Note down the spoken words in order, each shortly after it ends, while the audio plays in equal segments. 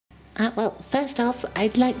Well, first off,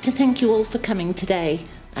 I'd like to thank you all for coming today.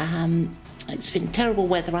 It's been terrible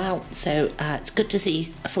weather out, so it's good to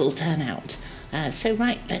see a full turnout. So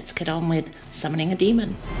right, let's get on with summoning a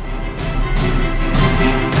demon.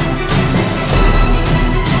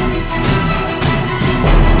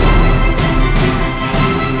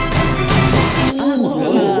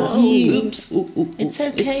 Oops. It's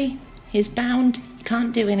okay. He's bound. He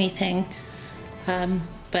can't do anything.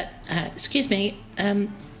 But excuse me.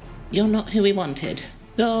 You're not who we wanted.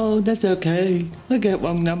 Oh, that's okay. I get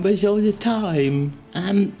wrong numbers all the time.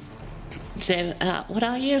 So, what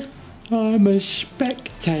are you? I'm a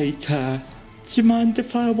spectator. Do you mind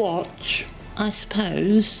if I watch? I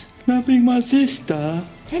suppose. That'll be my sister.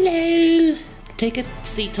 Hello. Take a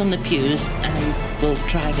seat on the pews and we'll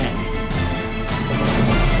try again.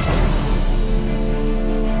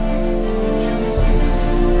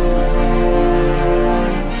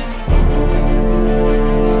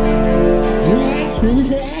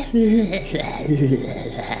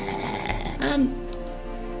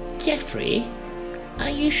 Jeffrey, are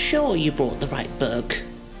you sure you brought the right book?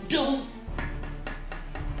 Don't.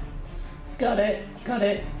 Got it.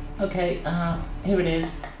 Okay, here it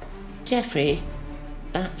is. Jeffrey,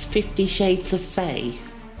 that's 50 Shades of Fey.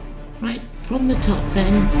 Right, from the top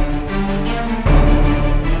then.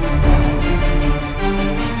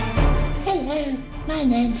 Hello, my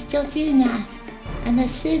name's Georgina. And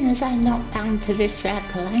as soon as I'm not bound to this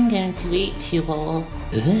circle, I'm going to eat you all.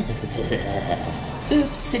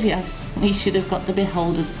 Oops, silly us. We should have got the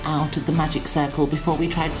beholders out of the magic circle before we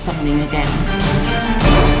tried summoning again.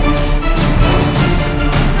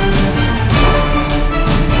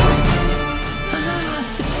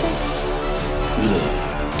 Success!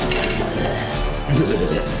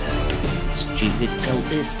 Stupid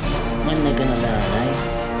cultists. When they're gonna learn,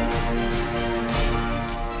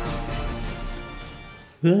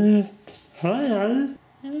 eh? Hello.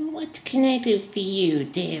 What can I do for you,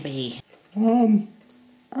 dearie?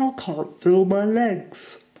 I can't feel my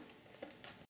legs.